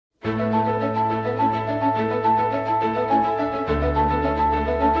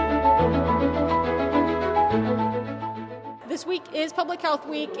week is Public Health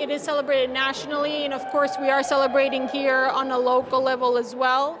Week. It is celebrated nationally, and of course we are celebrating here on a local level as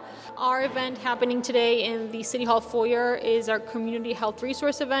well. Our event happening today in the City Hall foyer is our Community Health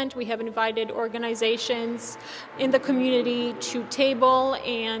Resource event. We have invited organizations in the community to table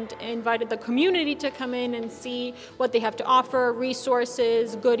and invited the community to come in and see what they have to offer,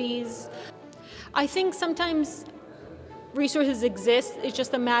 resources, goodies. I think sometimes resources exist, it's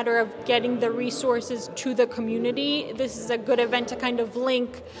just a matter of getting the resources to the community. This is a good event to kind of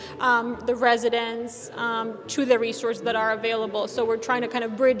link the residents to the resources that are available. So we're trying to kind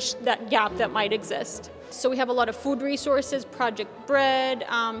of bridge that gap that might exist. So we have a lot of food resources, Project Bread,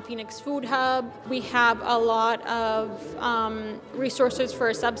 Phoenix Food Hub. We have a lot of resources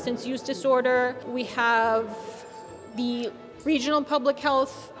for substance use disorder. We have the Regional Public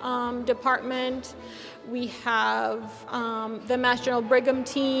Health Department. We have the Mass General Brigham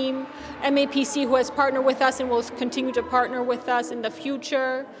team, MAPC, who has partnered with us and will continue to partner with us in the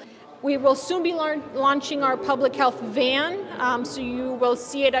future. We will soon be launching our public health van, so you will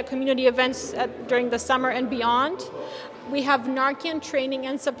see it at community events during the summer and beyond. We have Narcan training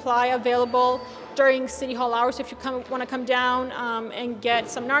and supply available during City Hall hours. If you want to come down and get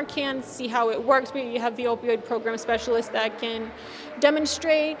some Narcan, see how it works, we have the opioid program specialist that can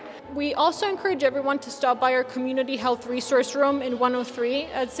demonstrate. We also encourage everyone to stop by our Community Health Resource Room in 103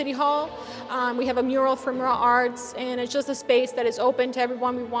 at City Hall. We have a mural for mural arts, and it's just a space that is open to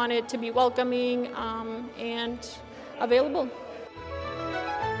everyone. We want it to be welcoming and available.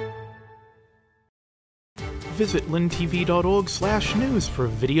 Visit linntv.org/news for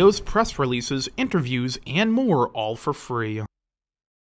videos, press releases, interviews, and more, all for free.